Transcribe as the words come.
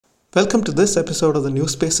Welcome to this episode of the New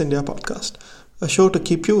Space India podcast, a show to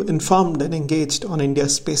keep you informed and engaged on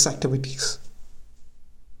India's space activities.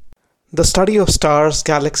 The study of stars,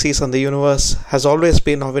 galaxies, and the universe has always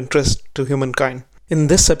been of interest to humankind. In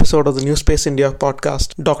this episode of the New Space India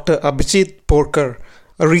podcast, Dr. Abhijit Porkar,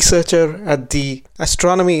 a researcher at the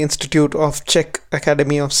Astronomy Institute of Czech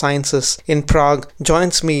Academy of Sciences in Prague,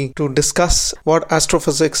 joins me to discuss what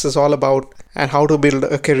astrophysics is all about and how to build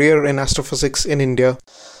a career in astrophysics in India.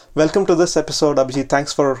 Welcome to this episode, Abhijit.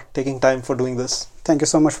 Thanks for taking time for doing this. Thank you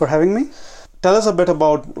so much for having me. Tell us a bit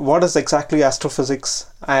about what is exactly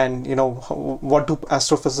astrophysics and, what do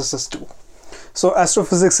astrophysicists do? So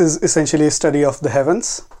astrophysics is essentially a study of the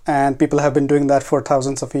heavens, and people have been doing that for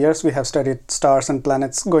thousands of years. We have studied stars and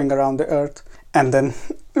planets going around the Earth, and then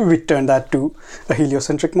we turned that to a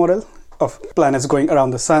heliocentric model of planets going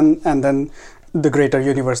around the sun and then the greater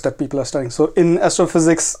universe that people are studying. So in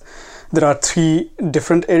astrophysics, there are three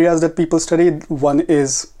different areas that people study. One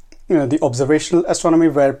is the observational astronomy,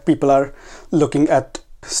 where people are looking at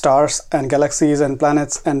stars and galaxies and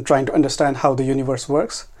planets and trying to understand how the universe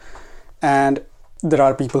works. And there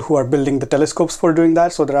are people who are building the telescopes for doing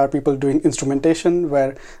that. So there are people doing instrumentation,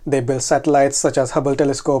 where they build satellites such as Hubble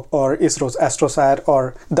telescope or ISRO's AstroSat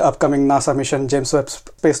or the upcoming NASA mission James Webb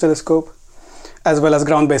Space Telescope, as well as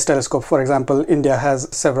ground-based telescope. For example, India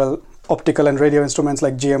has several optical and radio instruments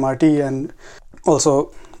like GMRT and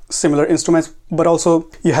also similar instruments, but also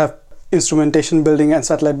you have instrumentation building and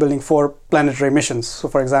satellite building for planetary missions. So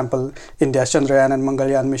for example, India's Chandrayaan and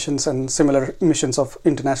Mangalyaan missions and similar missions of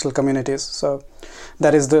international communities. So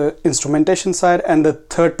that is the instrumentation side. And the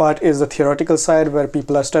third part is the theoretical side, where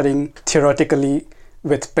people are studying theoretically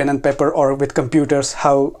with pen and paper or with computers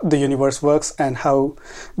how the universe works and how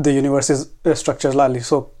the universe is structured largely.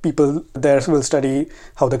 So people there will study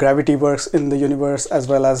how the gravity works in the universe, as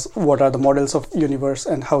well as what are the models of universe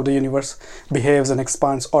and how the universe behaves and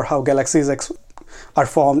expands, or how galaxies are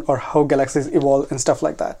formed, or how galaxies evolve and stuff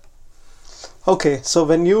like that. Okay, so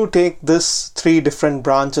when you take this three different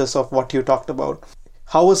branches of what you talked about,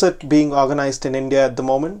 how is it being organized in India at the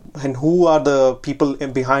moment, and who are the people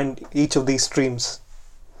behind each of these streams?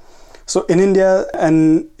 So in India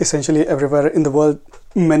and essentially everywhere in the world,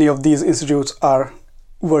 many of these institutes are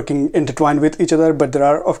working intertwined with each other, but there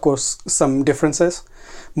are of course some differences.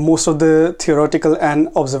 Most of the theoretical and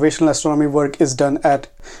observational astronomy work is done at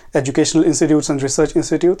educational institutes and research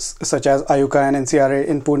institutes such as IUCAA and NCRA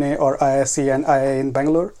in Pune, or IISc and IIA in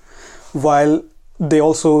Bangalore, while they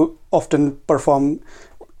also often perform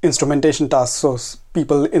instrumentation tasks. So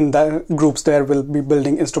people in the groups there will be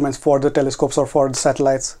building instruments for the telescopes or for the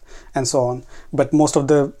satellites and so on. But most of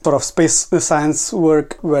the sort of space science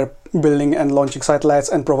work, where building and launching satellites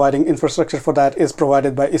and providing infrastructure for that, is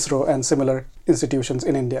provided by ISRO and similar institutions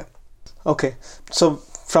in India. Okay, so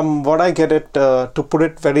from what I get it, to put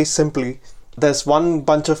it very simply, there's one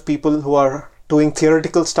bunch of people who are doing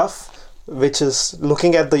theoretical stuff, which is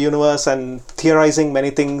looking at the universe and theorizing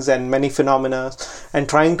many things and many phenomena and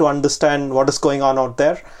trying to understand what is going on out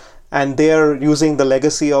there. And they are using the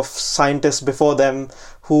legacy of scientists before them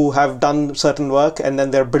who have done certain work, and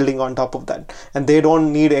then they're building on top of that. And they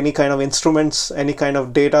don't need any kind of instruments, any kind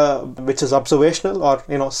of data which is observational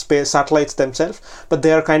or, space satellites themselves, but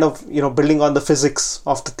they are kind of, building on the physics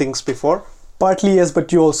of the things before. Partly, yes,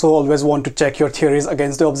 but you also always want to check your theories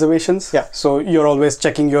against the observations. Yeah. So you're always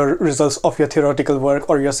checking your results of your theoretical work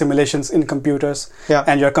or your simulations in computers,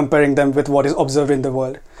 and you're comparing them with what is observed in the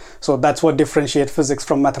world. So that's what differentiates physics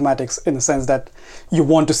from mathematics, in the sense that you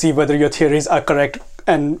want to see whether your theories are correct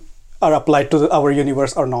and are applied to our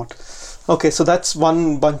universe or not. Okay, so that's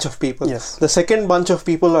one bunch of people. Yes. The second bunch of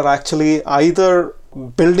people are actually either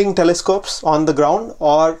building telescopes on the ground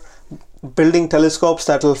or building telescopes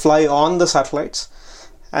that will fly on the satellites,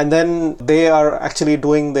 and then they are actually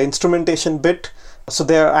doing the instrumentation bit. So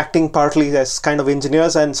they are acting partly as kind of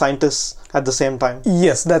engineers and scientists at the same time.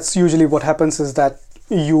 Yes, that's usually what happens, is that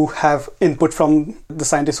you have input from the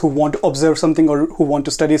scientists who want to observe something or who want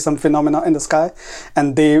to study some phenomena in the sky,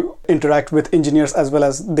 and they interact with engineers, as well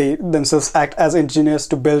as they themselves act as engineers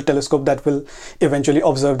to build telescope that will eventually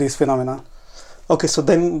observe these phenomena. Okay, so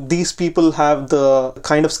then these people have the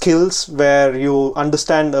kind of skills where you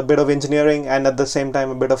understand a bit of engineering and at the same time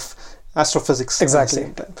a bit of astrophysics. Exactly.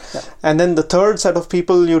 At the same time. Yeah. And then the third set of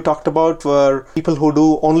people you talked about were people who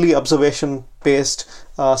do only observation-based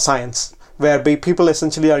science, where people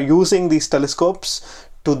essentially are using these telescopes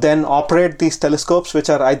to then operate these telescopes, which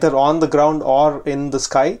are either on the ground or in the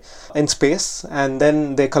sky, in space, and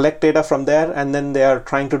then they collect data from there, and then they are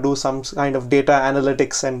trying to do some kind of data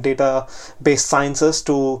analytics and data-based sciences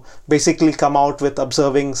to basically come out with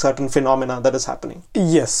observing certain phenomena that is happening.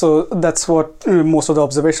 Yes, so that's what most of the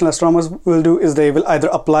observational astronomers will do, is they will either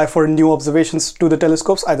apply for new observations to the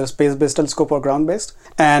telescopes, either space-based telescope or ground-based,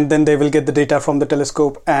 and then they will get the data from the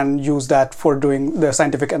telescope and use that for doing their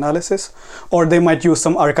scientific analysis. Or they might use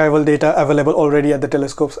some archival data available already at the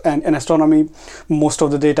telescopes. And in astronomy, most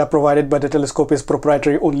of the data provided by the telescope is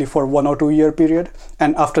proprietary only for 1 or 2 year period,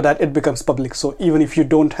 and after that it becomes public. So even if you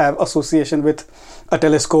don't have association with a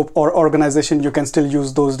telescope or organization, you can still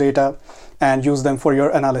use those data and use them for your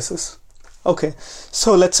analysis. Okay,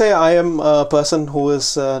 so let's say I am a person who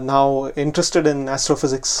is now interested in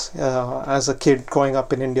astrophysics as a kid growing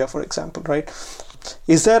up in India, for example, right?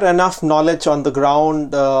 Is there enough knowledge on the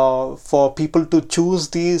ground for people to choose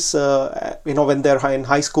these, when they're in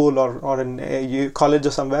high school or in college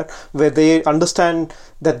or somewhere, where they understand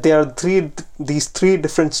that there are these three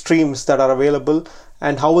different streams that are available,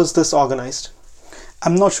 and how is this organized?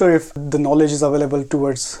 I'm not sure if the knowledge is available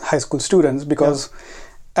towards high school students, because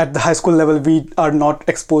at the high school level, we are not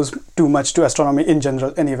exposed too much to astronomy in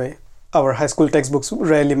general anyway. Our high school textbooks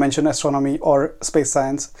rarely mention astronomy or space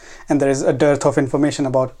science, and there is a dearth of information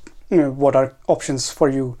about what are options for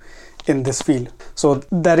you in this field. So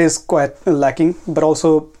that is quite lacking, but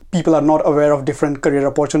also people are not aware of different career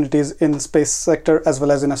opportunities in space sector as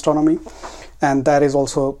well as in astronomy, and that is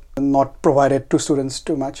also not provided to students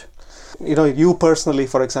too much. You personally,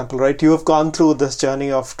 for example, right, you have gone through this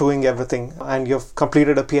journey of doing everything, and you've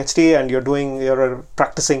completed a PhD, and you're a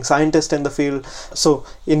practicing scientist in the field. So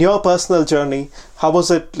in your personal journey, how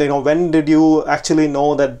was it, when did you actually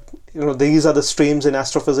know that, these are the streams in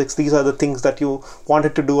astrophysics, these are the things that you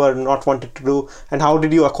wanted to do or not wanted to do, and how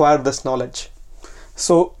did you acquire this knowledge?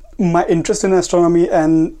 So my interest in astronomy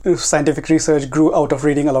and scientific research grew out of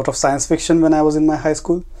reading a lot of science fiction when I was in my high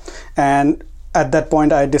school, and at that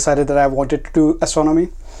point, I decided that I wanted to do astronomy,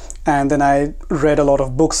 and then I read a lot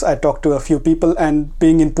of books. I talked to a few people, and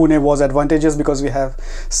being in Pune was advantageous because we have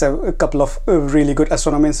a couple of really good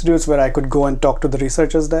astronomy institutes where I could go and talk to the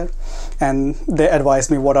researchers there, and they advised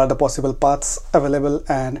me what are the possible paths available.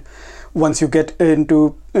 And once you get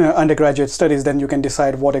into undergraduate studies, then you can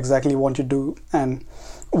decide what exactly you want to do and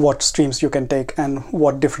what streams you can take and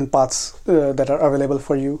what different paths that are available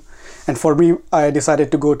for you. And for me, I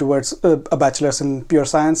decided to go towards a bachelor's in pure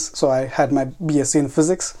science. So I had my BSc in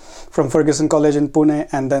physics from Fergusson College in Pune,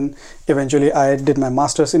 and then eventually I did my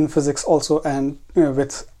master's in physics also, and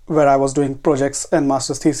where I was doing projects and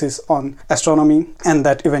master's thesis on astronomy, and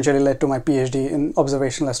that eventually led to my PhD in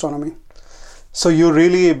observational astronomy. So you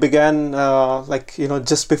really began,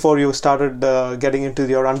 just before you started getting into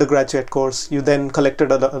your undergraduate course, you then collected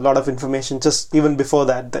a lot of information just even before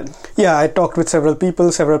that then? Yeah, I talked with several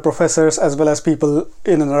people, several professors, as well as people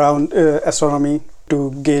in and around astronomy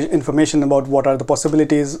to gauge information about what are the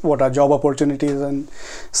possibilities, what are job opportunities and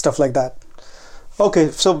stuff like that.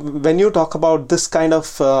 Okay, so when you talk about this kind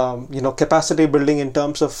of capacity building in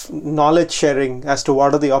terms of knowledge sharing as to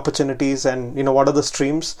what are the opportunities and what are the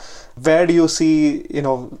streams, where do you see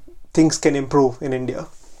things can improve in India?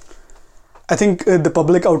 I think the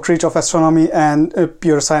public outreach of astronomy and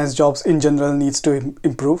pure science jobs in general needs to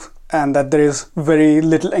improve, and that there is very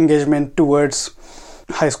little engagement towards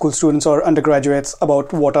high school students or undergraduates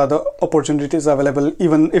about what are the opportunities available,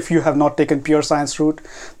 even if you have not taken pure science route,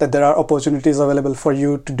 that there are opportunities available for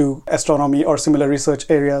you to do astronomy or similar research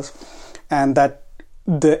areas, and that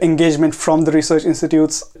the engagement from the research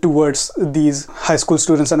institutes towards these high school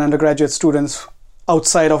students and undergraduate students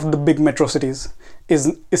outside of the big metro cities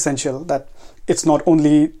is essential, that it's not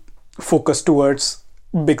only focused towards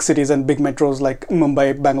big cities and big metros like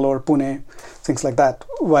Mumbai, Bangalore, Pune, things like that,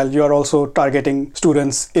 while you are also targeting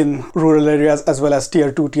students in rural areas as well as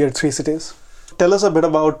tier 2, tier 3 cities. Tell us a bit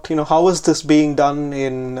about, how is this being done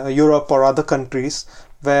in Europe or other countries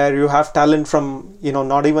where you have talent from,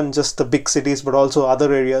 not even just the big cities, but also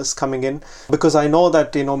other areas coming in? Because I know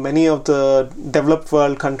that, many of the developed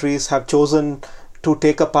world countries have chosen to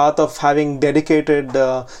take a path of having dedicated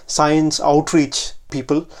science outreach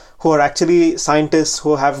people who are actually scientists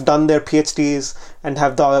who have done their PhDs and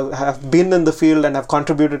have been in the field and have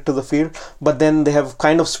contributed to the field, but then they have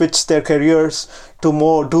kind of switched their careers to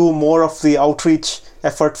do more of the outreach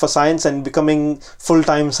effort for science and becoming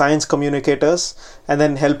full-time science communicators, and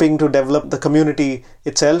then helping to develop the community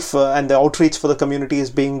itself, and the outreach for the community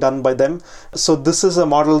is being done by them. So this is a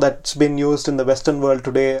model that's been used in the Western world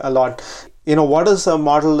today a lot. What is a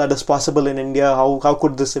model that is possible in India? How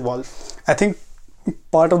could this evolve? I think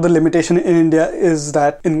Part of the limitation in India is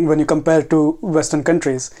that when you compare to Western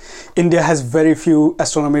countries, India has very few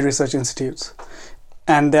astronomy research institutes,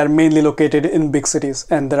 and they are mainly located in big cities,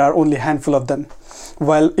 and there are only a handful of them.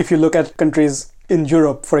 While if you look at countries in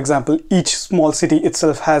Europe, for example, each small city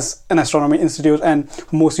itself has an astronomy institute, and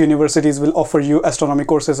most universities will offer you astronomy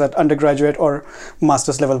courses at undergraduate or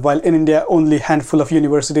master's level. While in India, only a handful of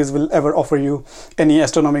universities will ever offer you any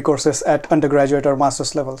astronomy courses at undergraduate or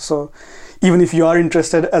master's level. So even if you are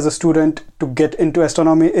interested as a student to get into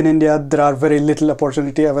astronomy in India, there are very little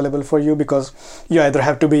opportunity available for you, because you either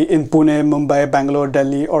have to be in Pune, Mumbai, Bangalore,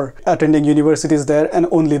 Delhi, or attending universities there, and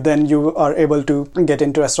only then you are able to get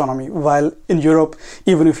into astronomy. While in Europe,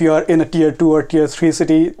 even if you are in a tier 2 or tier 3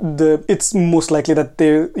 city, it's most likely that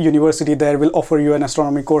the university there will offer you an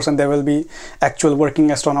astronomy course, and there will be actual working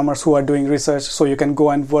astronomers who are doing research, so you can go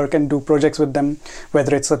and work and do projects with them,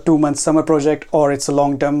 whether it's a 2-month summer project or it's a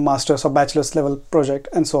long-term master's or bachelor's level project,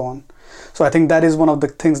 and so on. So I think that is one of the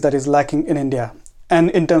things that is lacking in India. And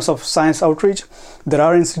in terms of science outreach, there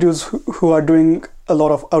are institutes who are doing a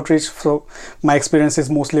lot of outreach. So my experience is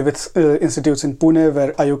mostly with institutes in Pune,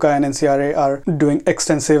 where IUCAA and NCRA are doing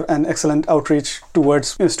extensive and excellent outreach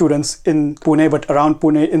towards students in Pune, but around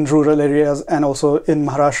Pune, in rural areas, and also in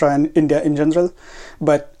Maharashtra and India in general.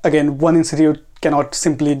 But again, one institute cannot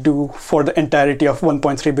simply do for the entirety of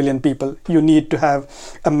 1.3 billion people. You need to have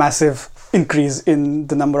a massive increase in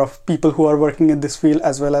the number of people who are working in this field,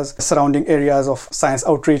 as well as surrounding areas of science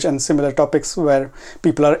outreach and similar topics where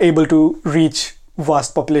people are able to reach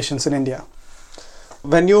vast populations in India.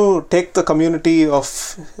 When you take the community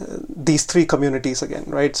of these three communities again,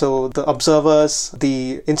 right? So the observers,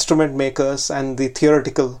 the instrument makers, and the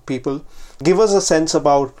theoretical people, give us a sense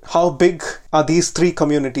about how big are these three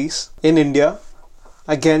communities in India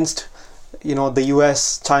against, the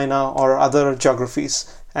US, China, or other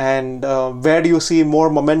geographies. And where do you see more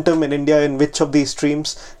momentum in India in which of these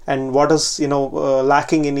streams, and what is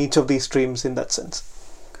lacking in each of these streams in that sense?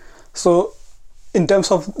 So in terms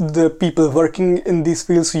of the people working in these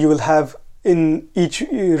fields, you will have in each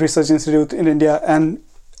research institute in India and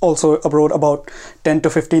also abroad about 10 to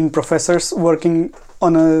 15 professors working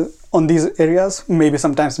on these areas, maybe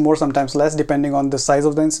sometimes more, sometimes less, depending on the size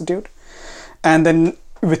of the institute. And then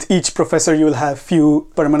with each professor, you will have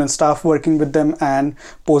few permanent staff working with them, and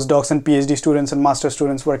postdocs and PhD students and master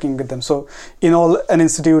students working with them. So in all, an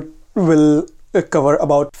institute will cover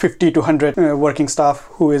about 50 to 100 working staff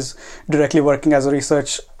who is directly working as a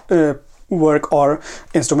research work or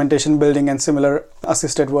instrumentation building and similar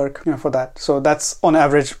assisted work for that. So that's on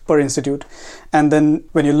average per institute. And then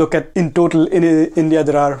when you look at in total in India,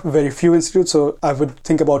 there are very few institutes. So I would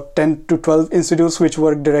think about 10 to 12 institutes which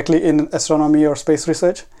work directly in astronomy or space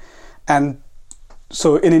research. And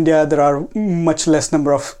so in India, there are much less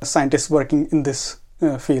number of scientists working in this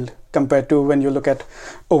field compared to when you look at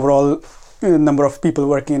overall number of people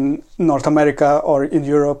working in North America or in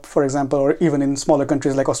Europe, for example, or even in smaller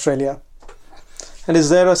countries like Australia. And is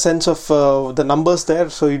there a sense of the numbers there?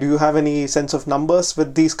 So do you have any sense of numbers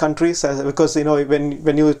with these countries? Because,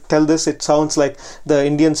 when you tell this, it sounds like the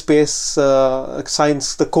Indian space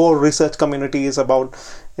science, the core research community is about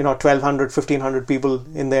 1,200, 1,500 people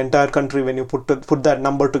in the entire country when you put that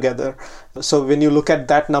number together. So when you look at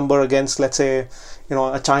that number against, let's say,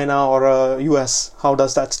 a China or a US, how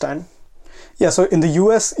does that stand? Yeah, so in the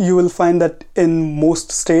US, you will find that in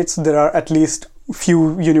most states, there are at least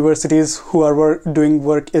few universities who are doing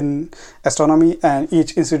work in astronomy, and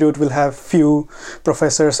each institute will have few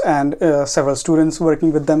professors and several students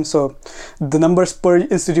working with them. So the numbers per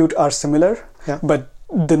institute are similar, but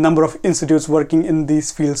the number of institutes working in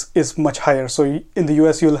these fields is much higher. So in the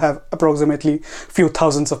US, you'll have approximately few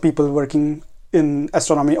thousands of people working in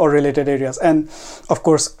astronomy or related areas. And of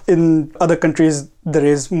course, in other countries, there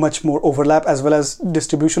is much more overlap as well as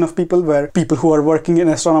distribution of people, where people who are working in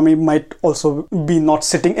astronomy might also be not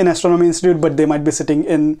sitting in astronomy institute, but they might be sitting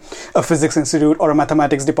in a physics institute or a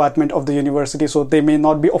mathematics department of the university. So they may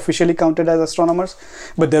not be officially counted as astronomers,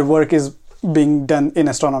 but their work is being done in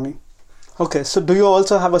astronomy. Okay, so do you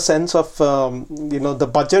also have a sense of, the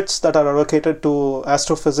budgets that are allocated to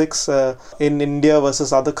astrophysics in India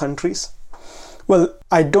versus other countries? Well,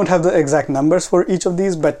 I don't have the exact numbers for each of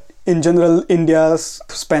these, but in general, India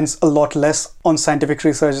spends a lot less on scientific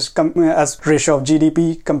research as ratio of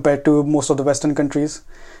GDP compared to most of the Western countries.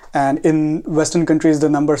 And in Western countries, the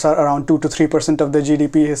numbers are around 2 to 3% of the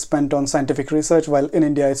GDP is spent on scientific research, while in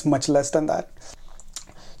India, it's much less than that.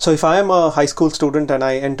 So if I am a high school student and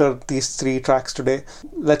I enter these three tracks today,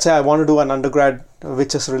 let's say I want to do an undergrad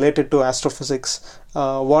which is related to astrophysics,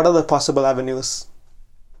 what are the possible avenues?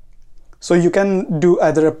 So you can do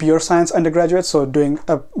either a pure science undergraduate, so doing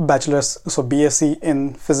a bachelor's, so BSc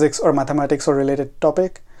in physics or mathematics or related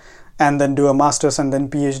topic, and then do a master's and then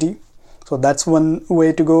PhD. So that's one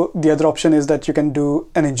way to go. The other option is that you can do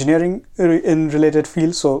an engineering in related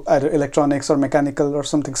field, so either electronics or mechanical or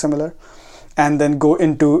something similar, and then go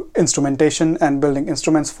into instrumentation and building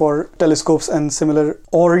instruments for telescopes and similar.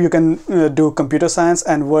 Or you can do computer science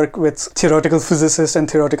and work with theoretical physicists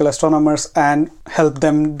and theoretical astronomers and help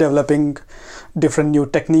them developing different new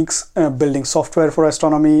techniques, building software for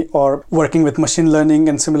astronomy, or working with machine learning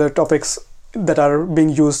and similar topics that are being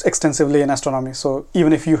used extensively in astronomy. So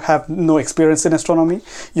even if you have no experience in astronomy,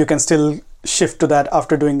 you can still shift to that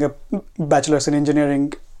after doing a bachelor's in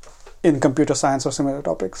engineering in computer science or similar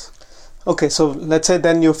topics. Okay, so let's say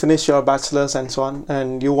then you finish your bachelor's and so on,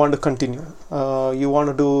 and you want to continue. You want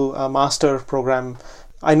to do a master program.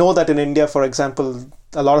 I know that in India, for example,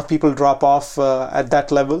 a lot of people drop off at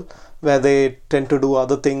that level, where they tend to do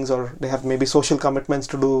other things, or they have maybe social commitments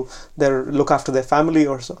to look after their family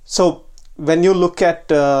or so. So when you look at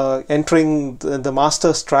entering the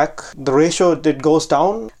master's track, the ratio, it goes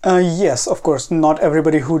down? Yes, of course. Not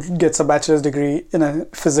everybody who gets a bachelor's degree in a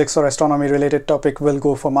physics or astronomy related topic will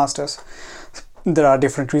go for master's. There are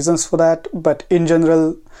different reasons for that, but in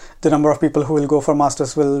general, the number of people who will go for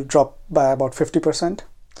master's will drop by about 50%.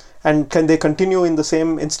 And can they continue in the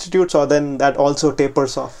same institutes, or then that also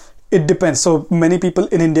tapers off? It depends. So many people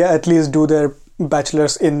in India at least do their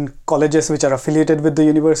bachelor's in colleges which are affiliated with the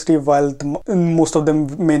university, while most of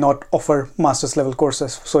them may not offer master's level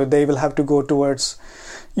courses. So they will have to go towards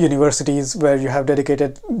universities where you have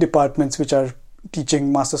dedicated departments which are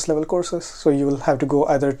teaching master's level courses. So you will have to go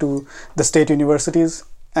either to the state universities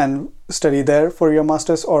and study there for your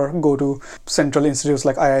master's, or go to central institutes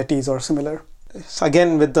like IITs or similar.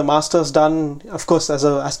 Again, with the master's done, of course, as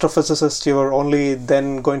an astrophysicist, you are only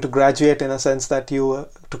then going to graduate, in a sense that you,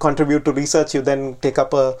 to contribute to research, you then take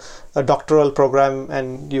up a doctoral program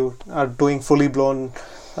and you are doing full-blown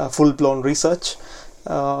research.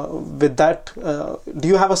 With that, do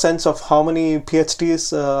you have a sense of how many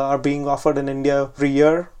PhDs are being offered in India every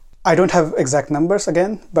year? I don't have exact numbers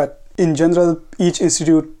again, but in general, each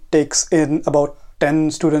institute takes in about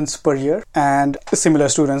 10 students per year, and similar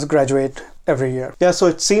students graduate every year. Yeah, so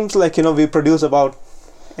it seems like, we produce about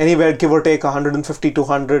anywhere, give or take, 150 to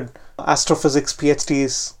 100 astrophysics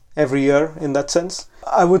PhDs every year in that sense?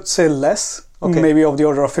 I would say less, maybe of the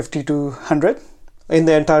order of 50 to 100. In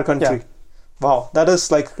the entire country? Yeah. Wow, that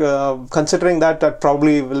is like, considering that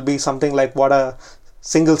probably will be something like what a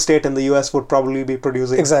single state in the US would probably be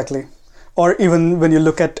producing. Exactly. Or even when you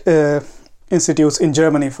look at institutes in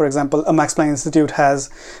Germany, for example, a Max Planck Institute has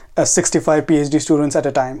 65 PhD students at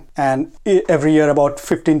a time, and every year about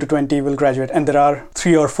 15 to 20 will graduate. And there are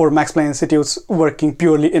 3 or 4 Max Planck Institutes working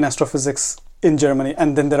purely in astrophysics in Germany,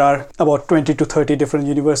 and then there are about 20 to 30 different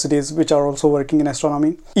universities which are also working in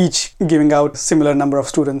astronomy, each giving out similar number of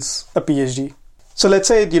students a PhD. So let's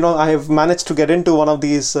say, I have managed to get into one of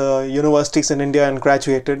these universities in India and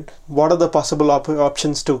graduated. What are the possible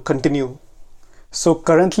options to continue? So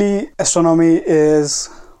currently, astronomy is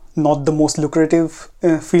not the most lucrative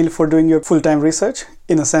field for doing your full-time research,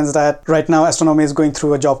 in a sense that right now astronomy is going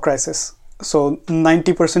through a job crisis. So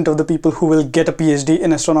 90% of the people who will get a PhD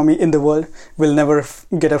in astronomy in the world will never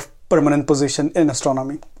get a permanent position in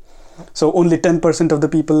astronomy. So only 10% of the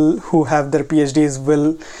people who have their PhDs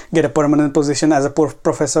will get a permanent position as a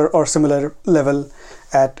professor or similar level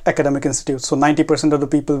at academic institutes. So 90% of the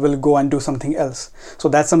people will go and do something else. So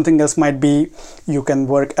that something else might be you can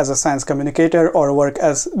work as a science communicator, or work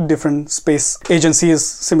as different space agencies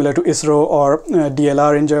similar to ISRO or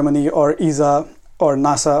DLR in Germany, or ESA or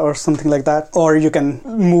NASA or something like that. Or you can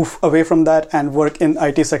move away from that and work in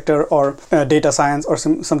IT sector or data science or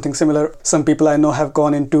something similar. Some people I know have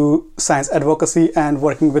gone into science advocacy and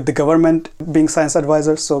working with the government, being science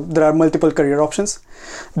advisors. So there are multiple career options.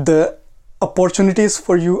 The opportunities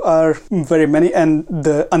for you are very many, and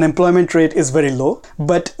the unemployment rate is very low.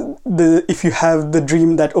 But if you have the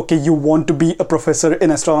dream that, okay, you want to be a professor in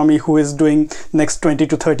astronomy who is doing next 20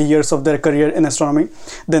 to 30 years of their career in astronomy,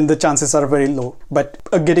 then the chances are very low. But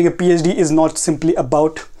getting a PhD is not simply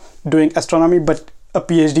about doing astronomy, but a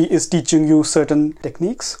PhD is teaching you certain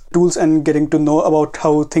techniques, tools, and getting to know about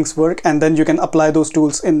how things work. And then you can apply those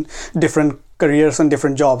tools in different careers and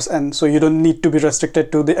different jobs. And so you don't need to be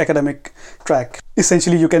restricted to the academic track.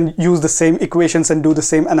 Essentially, you can use the same equations and do the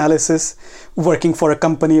same analysis working for a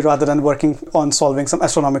company rather than working on solving some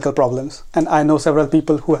astronomical problems. And I know several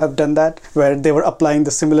people who have done that, where they were applying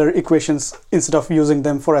the similar equations instead of using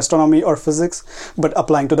them for astronomy or physics, but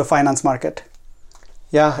applying to the finance market.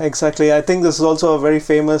 Yeah, exactly. I think this is also a very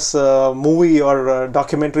famous movie or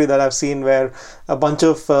documentary that I've seen where a bunch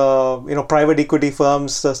of private equity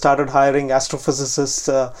firms started hiring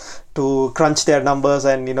astrophysicists to crunch their numbers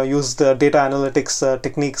and use the data analytics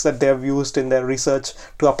techniques that they have used in their research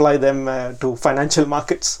to apply them to financial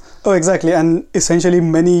markets. Oh, exactly. And essentially,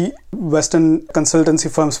 many Western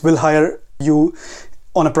consultancy firms will hire you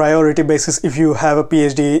on a priority basis if you have a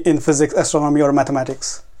PhD in physics, astronomy, or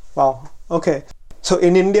mathematics. Wow. Okay. So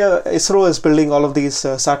in India, ISRO is building all of these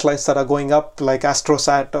satellites that are going up, like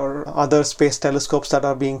AstroSat or other space telescopes that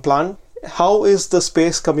are being planned. How is the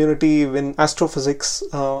space community in astrophysics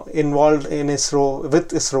involved in with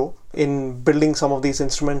ISRO in building some of these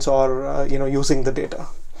instruments or using the data?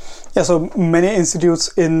 Yeah, so many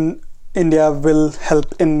institutes in India will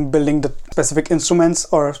help in building the specific instruments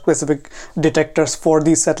or specific detectors for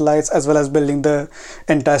these satellites, as well as building the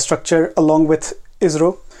entire structure along with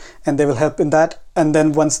ISRO. And they will help in that. And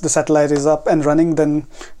then once the satellite is up and running, then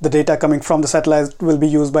the data coming from the satellite will be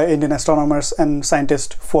used by Indian astronomers and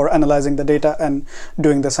scientists for analyzing the data and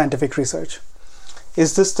doing the scientific research.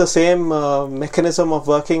 Is this the same mechanism of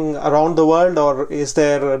working around the world, or is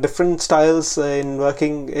there different styles in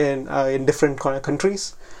working in different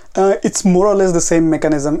countries? It's more or less the same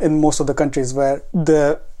mechanism in most of the countries, where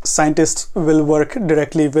the scientists will work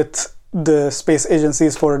directly with the space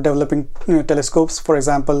agencies for developing telescopes. For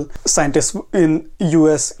example, scientists in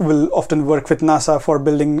US will often work with NASA for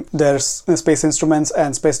building their space instruments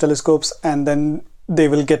and space telescopes, and then they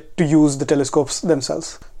will get to use the telescopes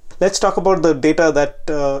themselves. Let's talk about the data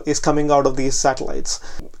that is coming out of these satellites.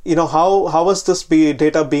 How is this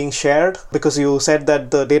data being shared? Because you said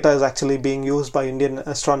that the data is actually being used by Indian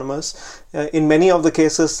astronomers. In many of the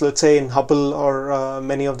cases, let's say in Hubble or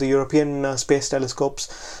many of the European space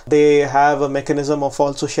telescopes, they have a mechanism of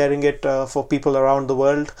also sharing it for people around the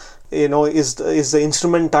world. Is the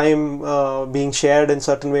instrument time being shared in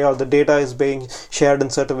certain way, or the data is being shared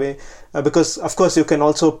in certain way? Because of course you can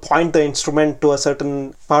also point the instrument to a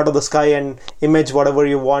certain part of the sky and image whatever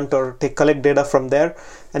you want or collect data from there,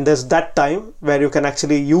 and there's that time where you can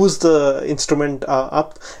actually use the instrument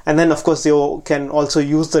up, and then of course you can also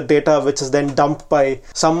use the data which is then dumped by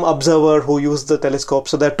some observer who used the telescope.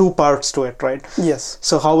 So there are two parts to it, right? Yes.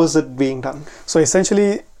 So how is it being done? So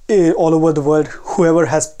essentially all over the world, whoever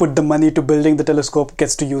has put the money to building the telescope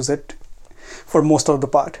gets to use it for most of the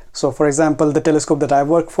part. So for example, the telescope that I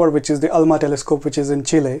work for, which is the ALMA telescope, which is in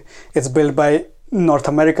Chile, it's built by North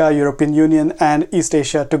America, European Union, and East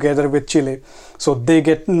Asia together with Chile. So they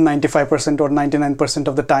get 95% or 99%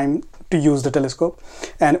 of the time to use the telescope,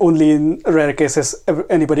 and only in rare cases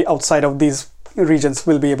anybody outside of these regions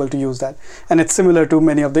will be able to use that. And it's similar to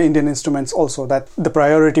many of the Indian instruments also, that the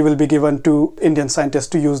priority will be given to Indian scientists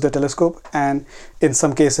to use the telescope, and in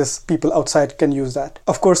some cases people outside can use that.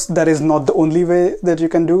 Of course, that is not the only way that you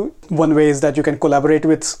can do. One way is that you can collaborate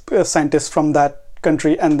with scientists from that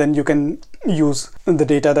country, and then you can use the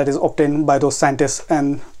data that is obtained by those scientists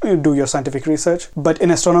and do your scientific research. But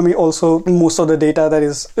in astronomy also, most of the data that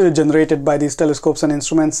is generated by these telescopes and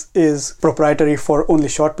instruments is proprietary for only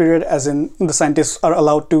short period, as in the scientists are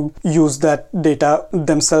allowed to use that data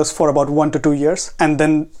themselves for about 1 to 2 years, and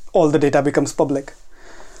then all the data becomes public.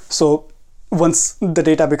 So once the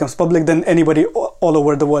data becomes public, then anybody all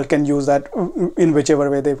over the world can use that in whichever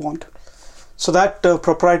way they want. So that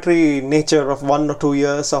proprietary nature of 1 or 2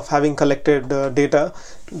 years of having collected data,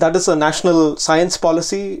 that is a national science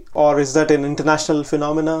policy, or is that an international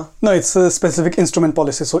phenomena? No, it's a specific instrument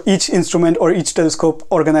policy. So each instrument or each telescope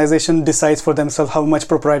organization decides for themselves how much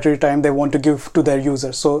proprietary time they want to give to their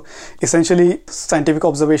users. So essentially, scientific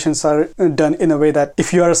observations are done in a way that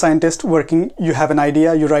if you are a scientist working, you have an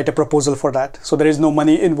idea, you write a proposal for that. So there is no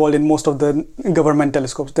money involved in most of the government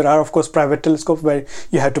telescopes. There are, of course, private telescopes where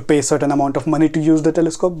you have to pay a certain amount of money to use the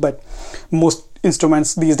telescope, but most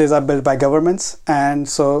instruments these days are built by governments. And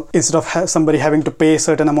so instead of somebody having to pay a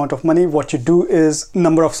certain amount of money, what you do is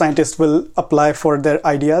number of scientists will apply for their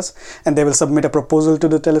ideas, and they will submit a proposal to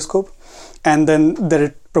the telescope, and then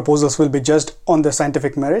their proposals will be judged on their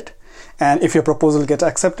scientific merit, and if your proposal gets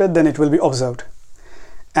accepted, then it will be observed.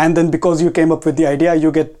 And then because you came up with the idea, you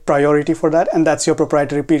get priority for that, and that's your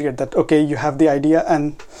proprietary period, that okay, you have the idea,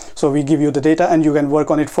 and so we give you the data and you can work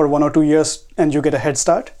on it for 1 or 2 years and you get a head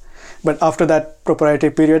start. But after that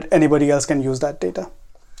proprietary period, anybody else can use that data.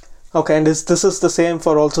 Okay, and this is the same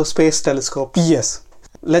for also space telescopes? Yes.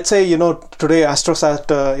 Let's say, today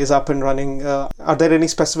AstroSat is up and running. Are there any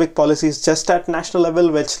specific policies just at national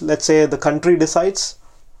level which, let's say, the country decides?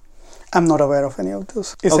 I'm not aware of any of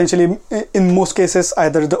those. Essentially, in most cases,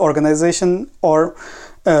 either the organization or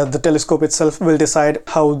the telescope itself will decide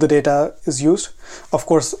how the data is used. Of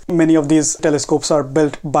course, many of these telescopes are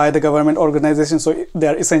built by the government organization, so they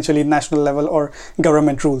are essentially national level or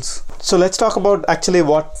government rules. So let's talk about actually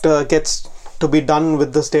what gets to be done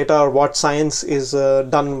with this data, or what science is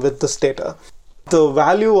done with this data. The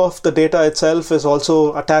value of the data itself is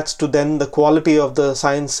also attached to then the quality of the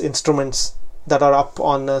science instruments that are up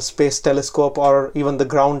on a space telescope or even the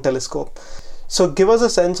ground telescope. So give us a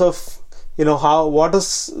sense of, what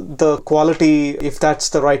is the quality, if that's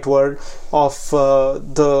the right word, of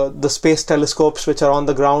the space telescopes which are on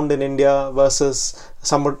the ground in India versus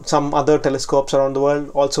some other telescopes around the world,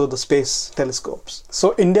 also the space telescopes.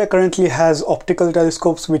 So India currently has optical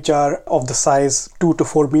telescopes which are of the size 2 to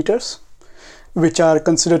 4 meters, which are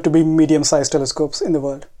considered to be medium-sized telescopes in the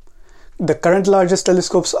world. The current largest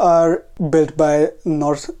telescopes are built by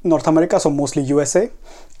North America, so mostly USA,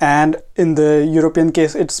 and in the European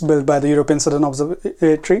case, it's built by the European Southern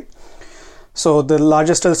Observatory. So the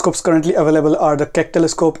largest telescopes currently available are the Keck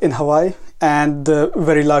telescope in Hawaii and the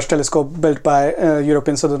very large telescope built by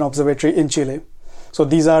European Southern Observatory in Chile. So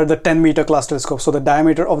these are the 10-meter class telescopes. So the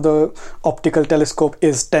diameter of the optical telescope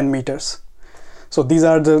is 10 meters. So these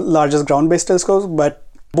are the largest ground-based telescopes, but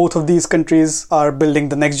both of these countries are building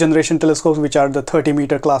the next generation telescopes, which are the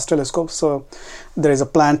 30-meter class telescopes. So there is a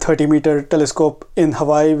planned 30-meter telescope in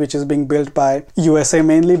Hawaii, which is being built by USA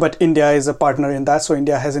mainly, but India is a partner in that. So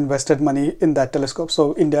India has invested money in that telescope.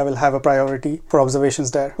 So India will have a priority for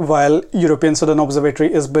observations there. While European Southern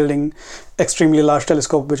Observatory is building extremely large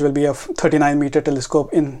telescope, which will be a 39-meter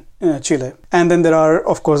telescope in Chile. And then there are,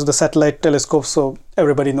 of course, the satellite telescopes. So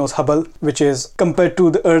everybody knows Hubble, which is, compared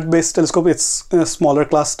to the Earth-based telescope, it's a smaller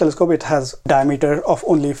class telescope. It has diameter of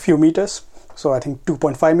only a few meters. So I think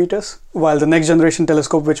 2.5 meters. While the next generation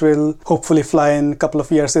telescope, which will hopefully fly in a couple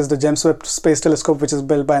of years, is the James Webb Space Telescope, which is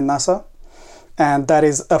built by NASA. And that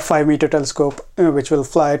is a 5-meter telescope, which will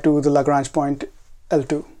fly to the Lagrange point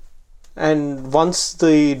L2. And once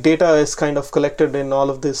the data is kind of collected in all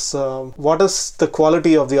of this, what is the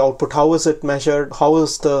quality of the output? How is it measured? How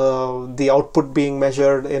is the output being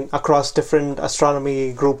measured across different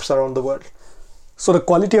astronomy groups around the world? So the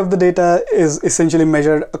quality of the data is essentially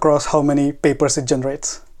measured across how many papers it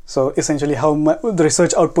generates. So essentially the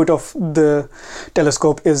research output of the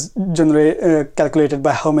telescope is calculated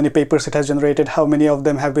by how many papers it has generated, how many of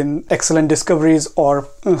them have been excellent discoveries or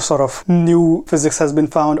sort of new physics has been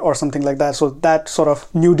found or something like that. So that sort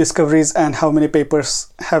of new discoveries and how many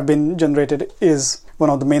papers have been generated is one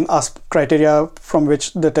of the main criteria from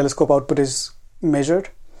which the telescope output is measured.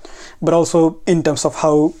 But also in terms of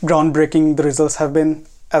how groundbreaking the results have been,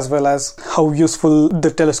 as well as how useful the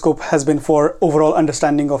telescope has been for overall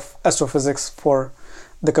understanding of astrophysics for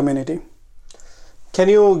the community. Can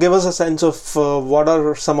you give us a sense of what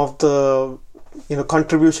are some of the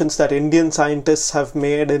contributions that Indian scientists have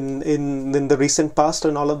made in the recent past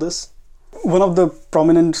in all of this? One of the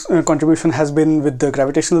prominent contribution has been with the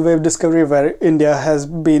gravitational wave discovery, where India has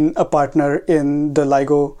been a partner in the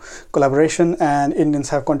LIGO collaboration, and Indians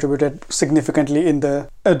have contributed significantly in the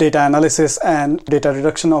data analysis and data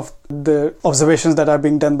reduction of the observations that are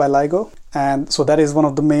being done by LIGO. And so that is one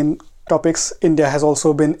of the main topics. India has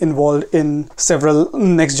also been involved in several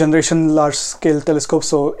next generation large scale telescopes.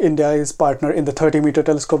 So India is partner in the 30-meter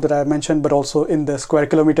telescope that I mentioned, but also in the Square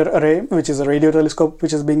Kilometre Array, which is a radio telescope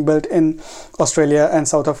which is being built in Australia and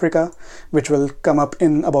South Africa, which will come up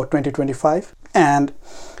in about 2025. And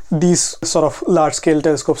these sort of large scale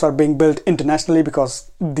telescopes are being built internationally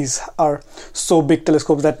because these are so big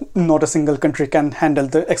telescopes that not a single country can handle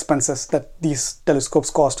the expenses that these telescopes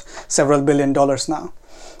cost several $1 billion now.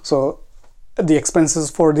 So the expenses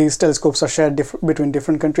for these telescopes are shared between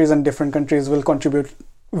different countries, and different countries will contribute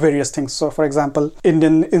various things. So for example,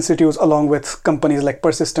 Indian institutes along with companies like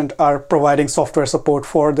Persistent are providing software support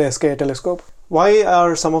for the SKA telescope. Why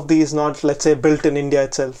are some of these not, let's say, built in India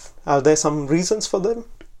itself? Are there some reasons for them?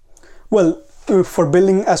 Well, for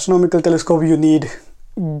building astronomical telescope, you need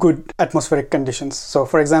good atmospheric conditions. So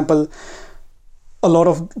for example, a lot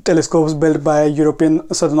of telescopes built by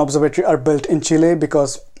European Southern Observatory are built in Chile,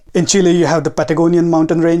 because in Chile you have the Patagonian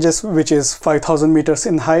mountain ranges, which is 5,000 meters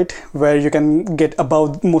in height, where you can get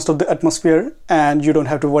above most of the atmosphere and you don't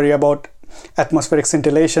have to worry about atmospheric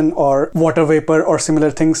scintillation or water vapor or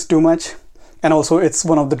similar things too much. And also it's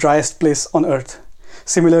one of the driest places on Earth.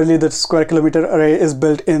 Similarly, the Square Kilometre Array is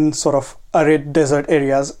built in sort of arid desert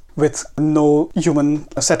areas with no human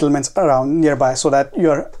settlements around nearby, so that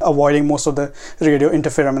you're avoiding most of the radio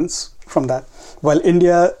interference from that. While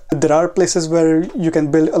India, there are places where you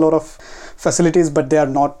can build a lot of facilities, but they are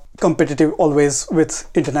not competitive always with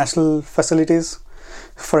international facilities.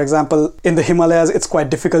 For example, in the Himalayas, it's quite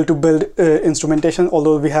difficult to build instrumentation,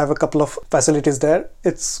 although we have a couple of facilities there.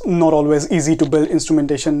 It's not always easy to build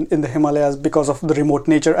instrumentation in the Himalayas because of the remote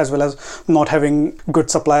nature, as well as not having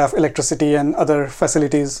good supply of electricity and other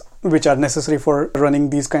facilities which are necessary for running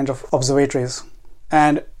these kinds of observatories.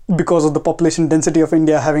 And because of the population density of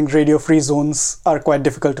India, having radio-free zones are quite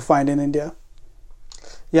difficult to find in India.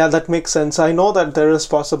 Yeah, that makes sense. I know that there is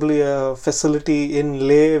possibly a facility in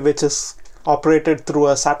Leh which is operated through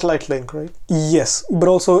a satellite link, right? Yes, but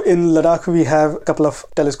also in Ladakh we have a couple of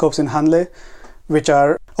telescopes in Hanle which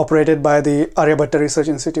are operated by the Aryabhatta Research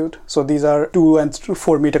Institute. So these are 2 and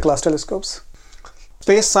 4 meter class telescopes.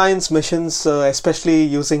 Space science missions, especially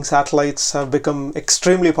using satellites, have become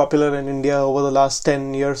extremely popular in India over the last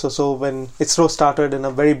 10 years or so, when ISRO started in a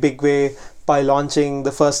very big way by launching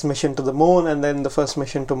the first mission to the moon and then the first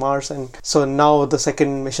mission to Mars. And so now the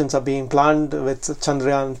second missions are being planned with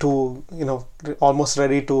Chandrayaan-2, almost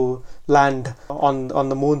ready to land on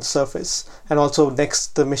the moon's surface. And also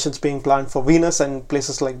next, the missions being planned for Venus and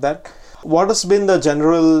places like that. What has been the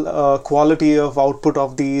general quality of output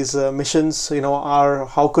of these missions?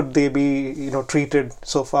 How could they be, treated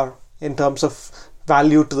so far in terms of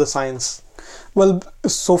value to the science? Well,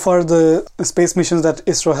 so far the space missions that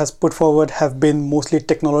ISRO has put forward have been mostly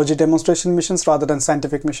technology demonstration missions rather than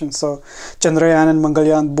scientific missions. So Chandrayaan and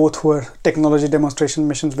Mangalyaan both were technology demonstration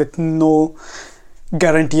missions with no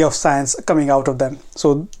guarantee of science coming out of them.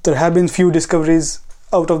 So there have been few discoveries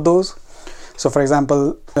out of those. So for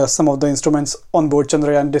example, some of the instruments on board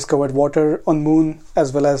Chandrayaan discovered water on moon,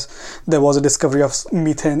 as well as there was a discovery of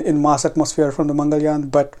methane in Mars atmosphere from the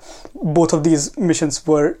Mangalyaan. But both of these missions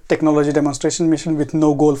were technology demonstration mission with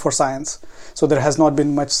no goal for science. So there has not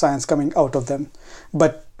been much science coming out of them.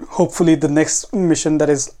 But hopefully the next mission that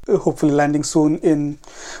is hopefully landing soon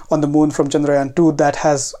on the moon from Chandrayaan-2, that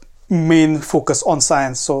has main focus on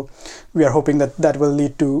science. So we are hoping that will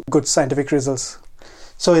lead to good scientific results.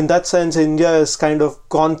 So in that sense, India has kind of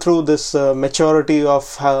gone through this maturity of,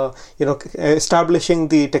 establishing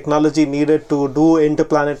the technology needed to do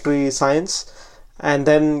interplanetary science, and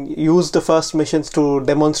then use the first missions to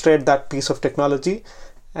demonstrate that piece of technology.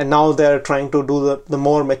 And now they're trying to do the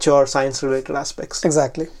more mature science-related aspects.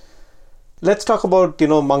 Exactly. Let's talk about,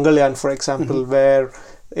 Mangalyaan, for example, where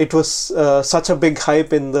it was such a big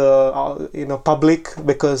hype in the public,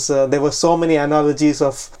 because there were so many analogies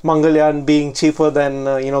of Mangalyaan being cheaper than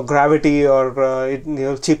gravity, or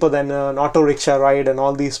cheaper than an auto rickshaw ride, and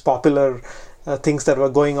all these popular things that were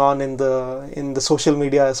going on in the social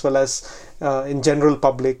media as well as in general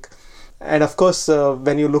public. And of course,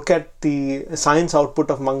 when you look at the science output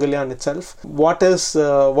of Mangalyaan itself, what is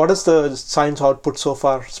the science output so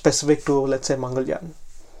far specific to, let's say, Mangalyaan?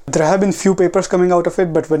 There have been few papers coming out of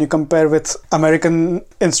it, but when you compare with American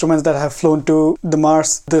instruments that have flown to the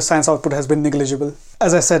Mars, the science output has been negligible.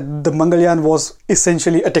 As I said, the Mangalyaan was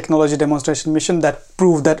essentially a technology demonstration mission that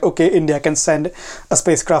proved that, okay, India can send a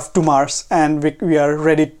spacecraft to Mars and we are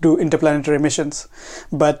ready to do interplanetary missions.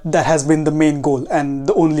 But that has been the main goal and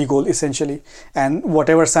the only goal, essentially. And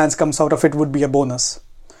whatever science comes out of it would be a bonus.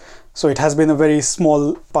 So it has been a very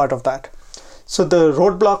small part of that. So the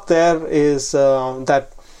roadblock there is that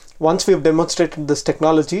once we've demonstrated this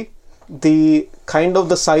technology, the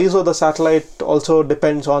size of the satellite also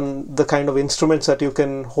depends on the kind of instruments that you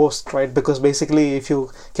can host, right? Because basically, if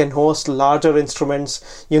you can host larger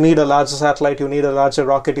instruments, you need a larger satellite, you need a larger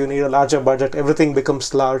rocket, you need a larger budget. Everything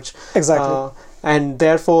becomes large. Exactly. And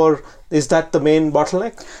therefore, is that the main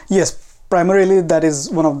bottleneck? Yes. Primarily, that is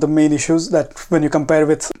one of the main issues, that when you compare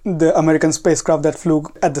with the American spacecraft that flew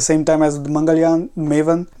at the same time as the Mangalyaan,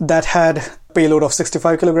 MAVEN, that had payload of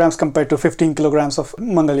 65 kilograms compared to 15 kilograms of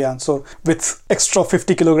Mangalyaan. So with extra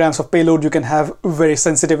 50 kilograms of payload, you can have very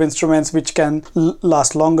sensitive instruments which can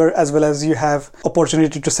last longer, as well as you have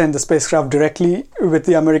opportunity to send the spacecraft directly with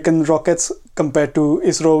the American rockets compared to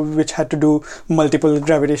ISRO, which had to do multiple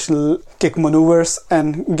gravitational kick maneuvers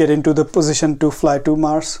and get into the position to fly to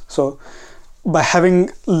Mars. So by having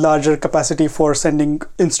larger capacity for sending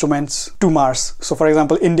instruments to Mars. So for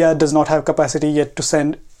example, India does not have capacity yet to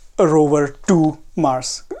send a rover to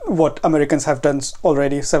Mars, what Americans have done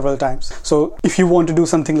already several times. So if you want to do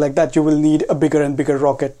something like that, you will need a bigger and bigger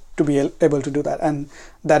rocket to be able to do that. And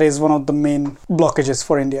that is one of the main blockages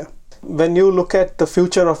for India. When you look at the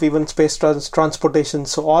future of even space transportation,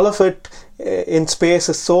 so all of it in space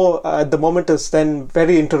is so, at the moment, is then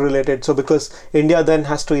very interrelated. So because India then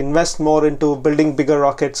has to invest more into building bigger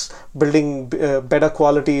rockets, building better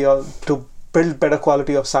quality, to build better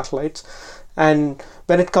quality of satellites. And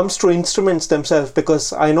when it comes to instruments themselves,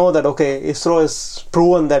 because I know that, okay, ISRO has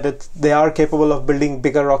proven that they are capable of building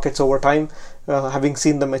bigger rockets over time, having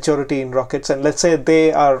seen the maturity in rockets. And let's say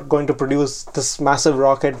they are going to produce this massive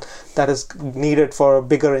rocket that is needed for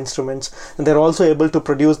bigger instruments. And they're also able to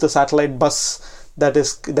produce the satellite bus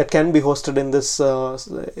that can be hosted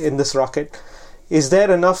in this rocket. Is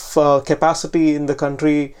there enough capacity in the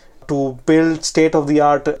country to build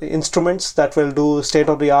state-of-the-art instruments that will do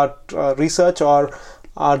state-of-the-art research, or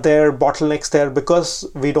are there bottlenecks there because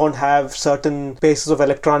we don't have certain pieces of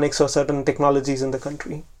electronics or certain technologies in the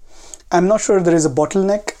country? I'm not sure there is a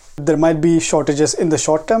bottleneck. There might be shortages in the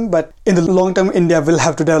short term, but in the long term, India will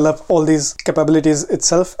have to develop all these capabilities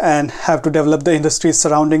itself and have to develop the industries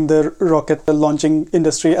surrounding the rocket launching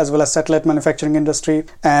industry as well as satellite manufacturing industry,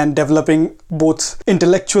 and developing both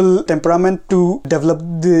intellectual temperament to develop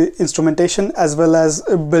the instrumentation as well as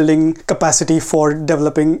building capacity for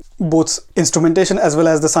developing both instrumentation as well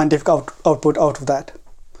as the scientific output out of that.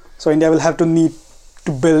 So India will have to need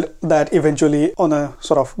to build that eventually on a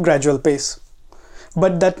sort of gradual pace.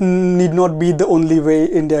 But that need not be the only way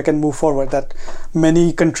India can move forward. That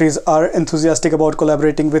many countries are enthusiastic about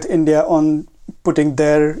collaborating with India on putting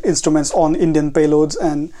their instruments on Indian payloads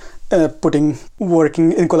and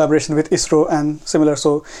working in collaboration with ISRO and similar.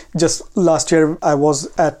 So just last year I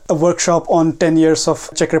was at a workshop on 10 years of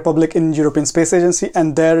Czech Republic in European Space Agency,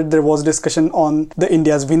 and there was discussion on the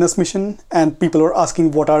India's Venus mission, and people were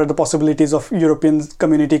asking what are the possibilities of European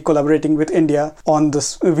community collaborating with India on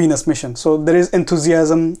this Venus mission. So there is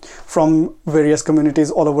enthusiasm from various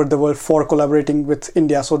communities all over the world for collaborating with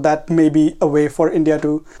India. So that may be a way for India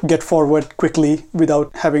to get forward quickly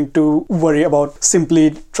without having to worry about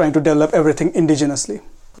simply trying to develop everything indigenously.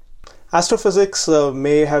 Astrophysics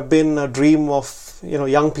may have been a dream of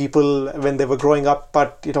young people when they were growing up,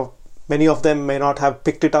 but many of them may not have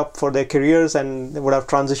picked it up for their careers and they would have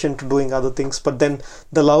transitioned to doing other things. But then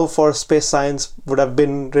the love for space science would have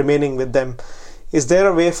been remaining with them. Is there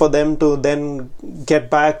a way for them to then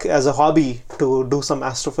get back as a hobby to do some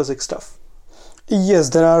astrophysics stuff? Yes,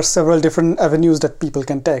 there are several different avenues that people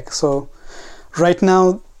can take. So right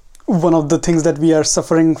now, one of the things that we are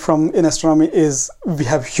suffering from in astronomy is we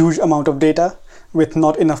have huge amount of data with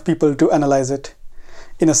not enough people to analyze it,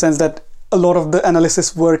 in a sense that a lot of the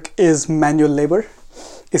analysis work is manual labor.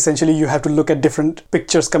 Essentially, you have to look at different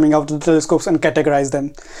pictures coming out of the telescopes and categorize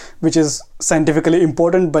them, which is scientifically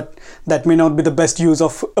important, but that may not be the best use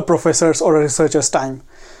of a professor's or a researcher's time.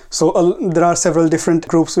 So there are several different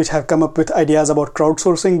groups which have come up with ideas about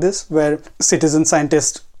crowdsourcing this, where citizen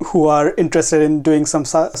scientists who are interested in doing some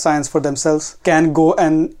science for themselves can go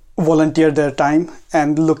and volunteer their time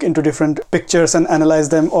and look into different pictures and analyze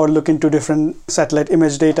them, or look into different satellite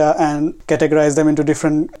image data and categorize them into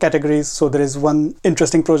different categories. So there is one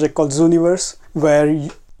interesting project called Zooniverse, where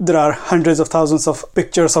there are hundreds of thousands of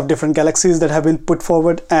pictures of different galaxies that have been put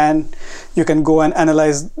forward, and you can go and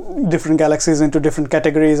analyze different galaxies into different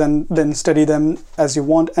categories and then study them as you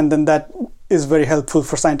want. And then that is very helpful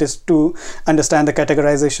for scientists to understand the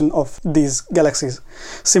categorization of these galaxies.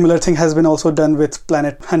 Similar thing has been also done with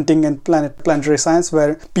planet hunting and planetary science,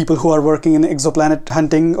 where people who are working in exoplanet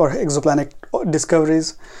hunting or exoplanet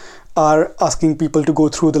discoveries are asking people to go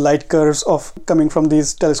through the light curves of coming from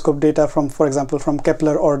these telescope data from, for example, from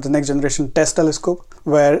Kepler or the next generation TESS telescope,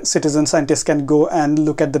 where citizen scientists can go and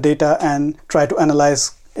look at the data and try to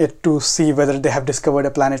analyze it to see whether they have discovered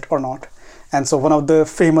a planet or not. And so one of the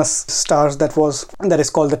famous stars that is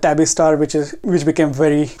called the Tabby star, which became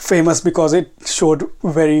very famous because it showed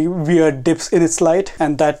very weird dips in its light,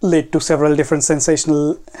 and that led to several different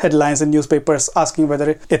sensational headlines in newspapers asking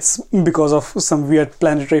whether it's because of some weird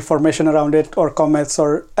planetary formation around it, or comets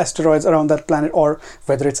or asteroids around that planet, or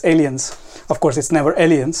whether it's aliens. Of course, it's never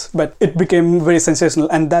aliens, but it became very sensational,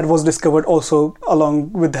 and that was discovered also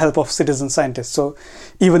along with the help of citizen scientists. So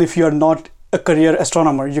even if you are not a career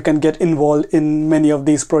astronomer, you can get involved in many of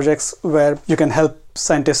these projects where you can help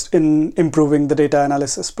scientists in improving the data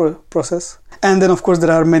analysis process. And then, of course,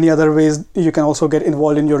 there are many other ways you can also get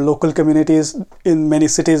involved in your local communities. In many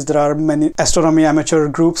cities, there are many astronomy amateur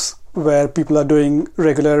groups where people are doing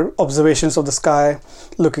regular observations of the sky,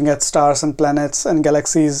 looking at stars and planets and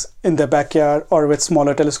galaxies in their backyard or with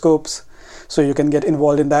smaller telescopes. So you can get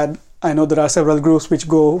involved in that. I know there are several groups which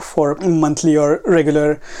go for monthly or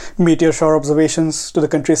regular meteor shower observations to the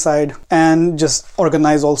countryside, and just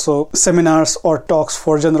organize also seminars or talks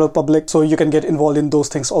for general public, so you can get involved in those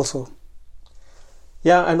things also.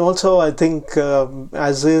 Yeah, and also I think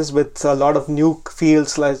as is with a lot of new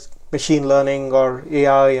fields like machine learning or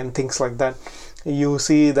AI and things like that, you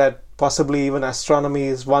see that possibly even astronomy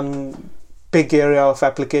is one big area of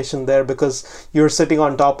application there because you're sitting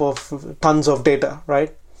on top of tons of data,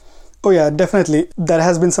 right? Oh yeah, definitely. That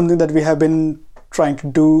has been something that we have been trying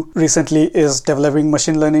to do recently, is developing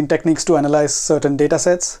machine learning techniques to analyze certain data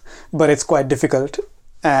sets, but it's quite difficult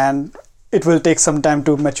and it will take some time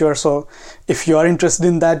to mature. So if you are interested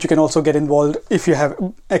in that, you can also get involved. If you have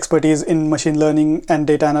expertise in machine learning and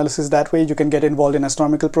data analysis that way, you can get involved in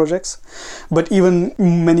astronomical projects. But even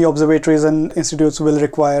many observatories and institutes will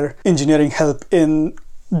require engineering help in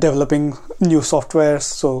developing new softwares.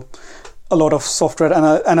 So a lot of software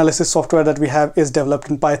analysis software that we have is developed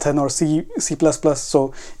in Python or C++.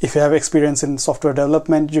 So if you have experience in software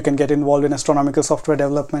development, you can get involved in astronomical software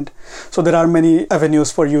development. So there are many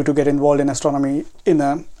avenues for you to get involved in astronomy in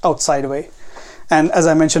an outside way. And as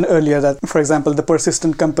I mentioned earlier, that, for example, the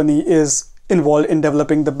Persistent company is involved in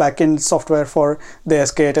developing the backend software for the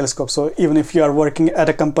SKA telescope. So even if you are working at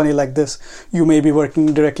a company like this, you may be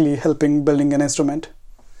working directly helping building an instrument.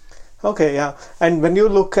 Okay, yeah. And when you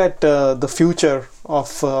look at the future of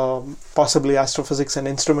possibly astrophysics and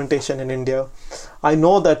instrumentation in India, I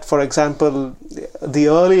know that, for example, the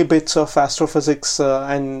early bits of astrophysics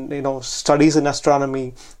and studies in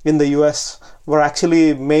astronomy in the US were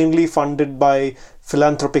actually mainly funded by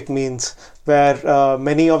philanthropic means, where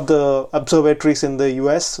many of the observatories in the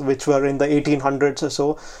US, which were in the 1800s or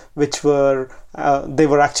so, they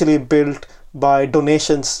were actually built by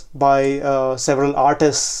donations by several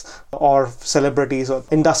artists or celebrities or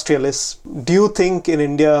industrialists. Do you think in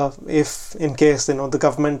India, if in case the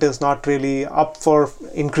government is not really up for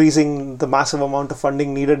increasing the massive amount of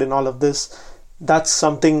funding needed in all of this, that's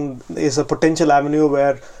something is a potential avenue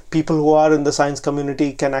where people who are in the science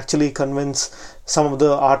community can actually convince some of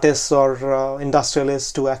the artists or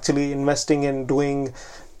industrialists to actually investing in doing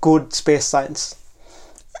good space science?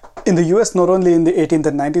 In the US, not only in the 18th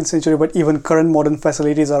and 19th century, but even current modern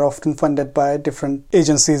facilities are often funded by different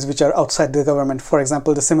agencies which are outside the government. For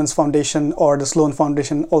example, the Simmons Foundation or the Sloan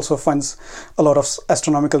Foundation also funds a lot of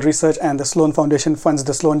astronomical research, and the Sloan Foundation funds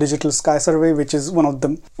the Sloan Digital Sky Survey, which is one of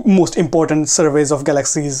the most important surveys of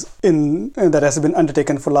galaxies that has been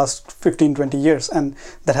undertaken for the last 15-20 years, and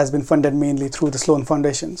that has been funded mainly through the Sloan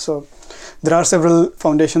Foundation. So there are several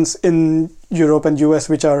foundations in Europe and US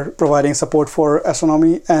which are providing support for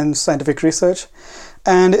astronomy and scientific research.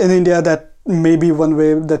 And in India, that may be one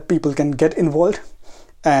way that people can get involved.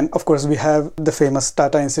 And of course, we have the famous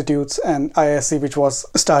Tata Institutes and IISc, which was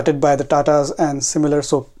started by the Tatas and similar.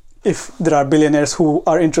 So if there are billionaires who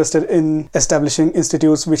are interested in establishing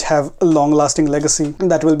institutes which have a long-lasting legacy,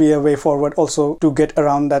 that will be a way forward also to get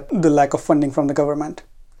around the lack of funding from the government.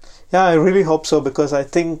 Yeah, I really hope so, because I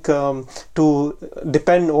think to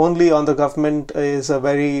depend only on the government is a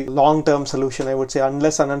very long-term solution, I would say,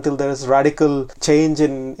 unless and until there is radical change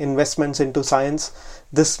in investments into science.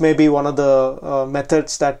 This may be one of the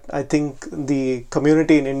methods that I think the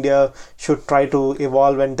community in India should try to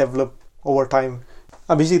evolve and develop over time.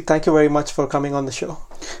 Abhijit, thank you very much for coming on the show.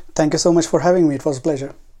 Thank you so much for having me. It was a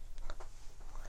pleasure.